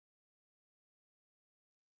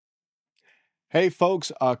Hey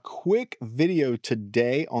folks, a quick video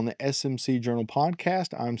today on the SMC Journal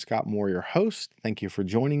podcast. I'm Scott Moore, your host. Thank you for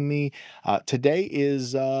joining me. Today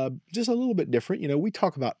is just a little bit different. You know, we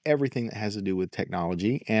talk about everything that has to do with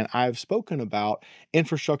technology, and I've spoken about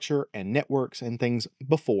infrastructure and networks and things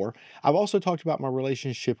before. I've also talked about my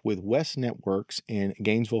relationship with West Networks in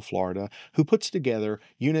Gainesville, Florida, who puts together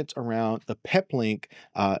units around the Peplink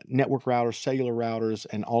network routers, cellular routers,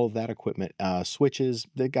 and all of that equipment, switches.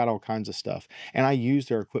 They've got all kinds of stuff, and I use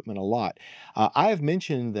their equipment a lot. I have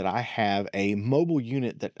mentioned that I have a mobile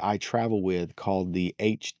unit that I travel with called the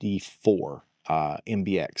HD4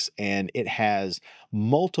 MBX, and it has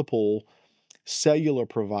multiple cellular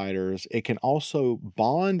providers. It can also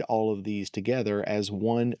bond all of these together as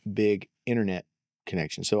one big internet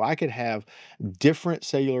connection. So I could have different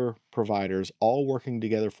cellular providers all working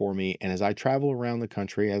together for me. And as I travel around the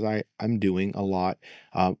country, as I'm doing a lot,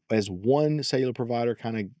 as one cellular provider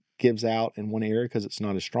kind of gives out in one area because it's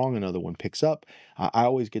not as strong, another one picks up. I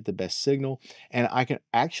always get the best signal, and I can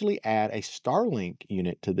actually add a Starlink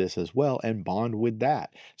unit to this as well and bond with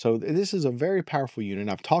that. So this is a very powerful unit.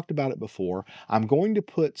 I've talked about it before. I'm going to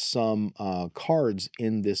put some cards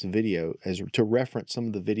in this video as to reference some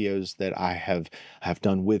of the videos that I have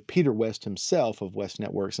done with Peter West himself of West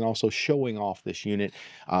Networks, and also showing off this unit.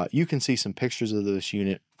 You can see some pictures of this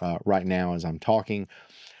unit right now as I'm talking.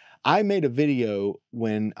 I made a video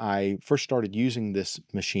when I first started using this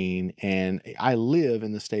machine, and I live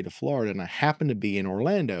in the state of Florida, and I happened to be in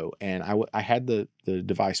Orlando, and I had the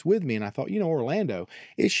device with me, and I thought, you know, Orlando,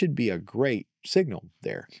 it should be a great signal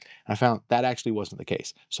there. I found that actually wasn't the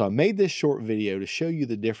case. So I made this short video to show you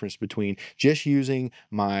the difference between just using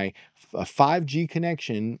my 5G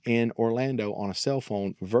connection in Orlando on a cell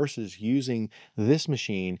phone versus using this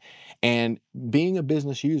machine. And being a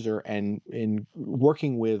business user and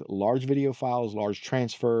working with large video files, large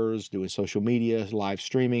transfers, doing social media, live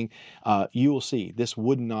streaming, you will see this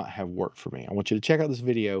would not have worked for me. I want you to check out this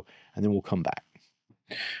video, and then we'll come back.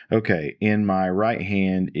 Okay, in my right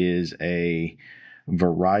hand is a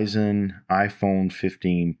Verizon iPhone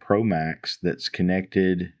 15 Pro Max that's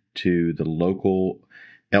connected to the local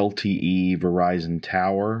LTE Verizon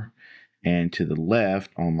tower, and to the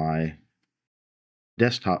left on my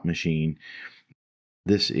desktop machine,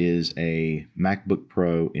 this is a MacBook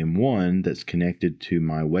Pro M1 that's connected to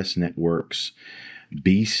my West Networks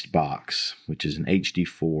Beast Box, which is an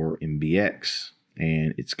HD4 MBX.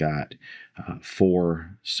 And it's got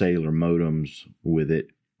 4 cellular modems with it,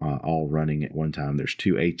 all running at one time. There's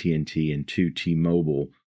 2 AT&T and 2 T-Mobile,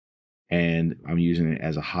 and I'm using it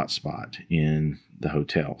as a hotspot in the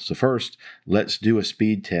hotel. So first, let's do a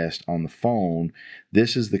speed test on the phone.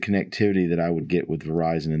 This is the connectivity that I would get with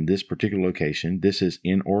Verizon in this particular location. This is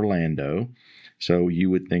in Orlando, so you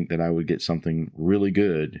would think that I would get something really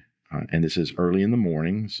good. And this is early in the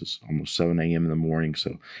morning. This is almost 7 a.m. in the morning,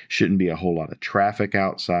 so shouldn't be a whole lot of traffic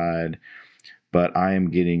outside. But I am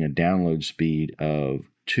getting a download speed of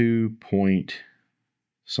 2 point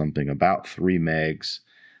something, about 3 megs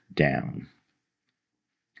down.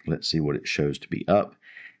 Let's see what it shows to be up.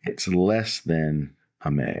 It's less than a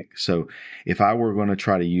meg. So if I were going to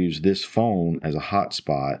try to use this phone as a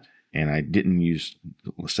hotspot, and I didn't use,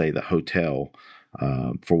 let's say, the hotel,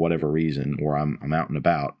 for whatever reason, or I'm out and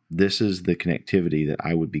about, this is the connectivity that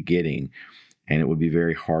I would be getting, and it would be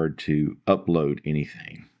very hard to upload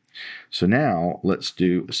anything. So now let's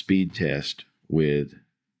do a speed test with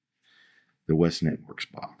the West Networks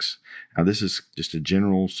box. Now this is just a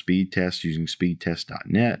general speed test using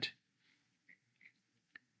speedtest.net.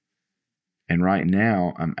 And right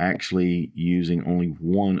now I'm actually using only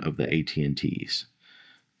one of the AT&Ts.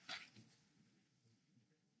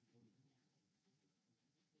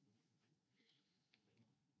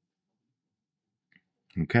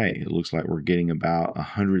 Okay, it looks like we're getting about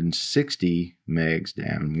 160 megs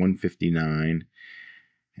down, 159,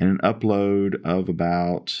 and an upload of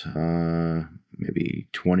about maybe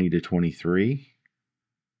 20 to 23.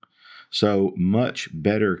 So much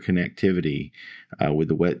better connectivity with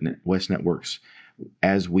the West Networks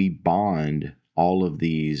as we bond all of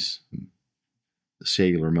these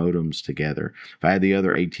cellular modems together. If I had the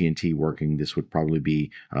other AT&T working, this would probably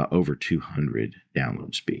be over 200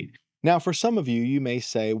 download speed. Now, for some of you, you may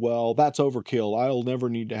say, well, that's overkill. I'll never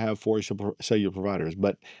need to have 4 cellular providers.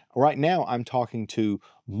 But right now, I'm talking to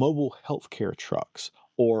mobile healthcare trucks,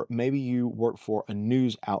 or maybe you work for a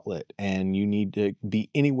news outlet and you need to be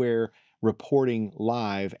anywhere reporting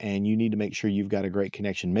live, and you need to make sure you've got a great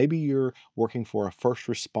connection. Maybe you're working for a first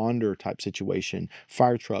responder type situation,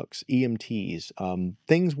 fire trucks, EMTs,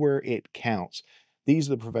 things where it counts. these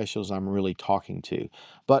are the professionals I'm really talking to.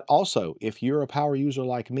 But also, if you're a power user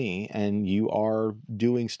like me and you are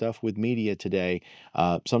doing stuff with media today,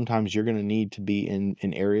 sometimes you're going to need to be in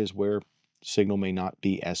areas where signal may not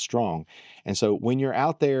be as strong. And so when you're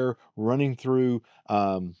out there running through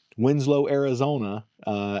Winslow, Arizona,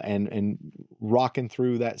 and rocking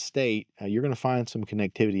through that state, you're going to find some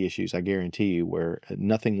connectivity issues, I guarantee you, where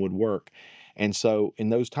nothing would work. And so in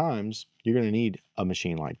those times, you're going to need a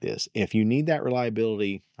machine like this. If you need that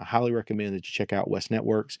reliability, I highly recommend that you check out West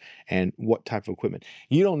Networks and what type of equipment.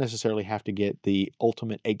 You don't necessarily have to get the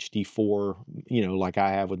ultimate HD4, like I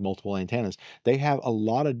have with multiple antennas. They have a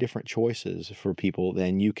lot of different choices for people,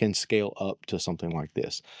 then you can scale up to something like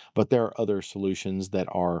this. But there are other solutions that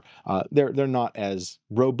are, they're not as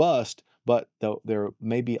robust, but they're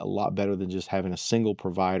maybe a lot better than just having a single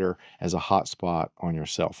provider as a hotspot on your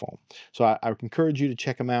cell phone. So I encourage you to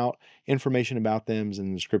check them out. Information about them is in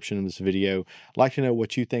the description of this video. I'd like to know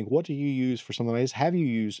what you think. What do you use for something like this? Have you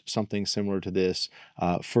used something similar to this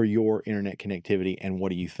for your internet connectivity, and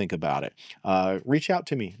what do you think about it? Reach out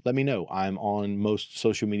to me. Let me know. I'm on most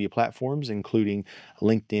social media platforms, including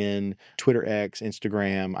LinkedIn, Twitter X,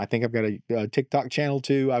 Instagram. I think I've got a TikTok channel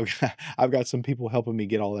too. I've got some people helping me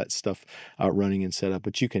get all that stuff running and set up,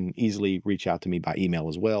 but you can easily reach out to me by email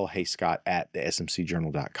as well. Hey, Scott at the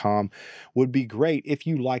smcjournal.com. Would be great if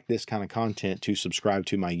you like this kind of content to subscribe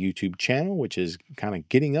to my YouTube channel, which is kind of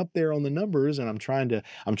getting up there on the numbers, and I'm trying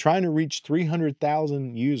to reach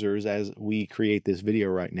 300,000 users as we create this video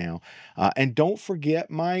right now. And don't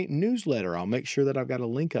forget my newsletter. I'll make sure that I've got a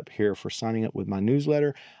link up here for signing up with my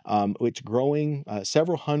newsletter. It's growing,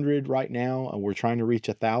 several hundred right now. We're trying to reach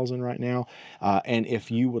 1,000 right now. And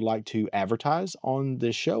if you would like to advertise on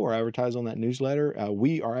this show or advertise on that newsletter,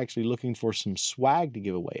 we are actually looking for some swag to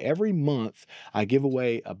give away. Every month I give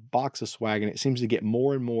away a box of swag, and it seems to get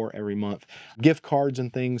more and more every month, gift cards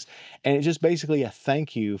and things. And it's just basically a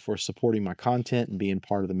thank you for supporting my content and being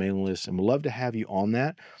part of the mailing list, and we'd love to have you on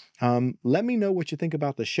that. Let me know what you think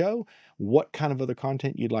about the show, what kind of other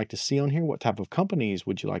content you'd like to see on here, what type of companies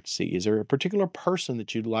would you like to see? Is there a particular person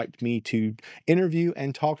that you'd like me to interview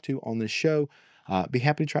and talk to on this show? Be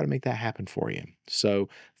happy to try to make that happen for you. So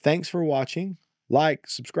thanks for watching. Like,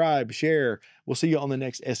 subscribe, share. We'll see you on the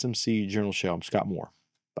next SMC Journal Show. I'm Scott Moore.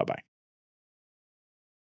 Bye-bye.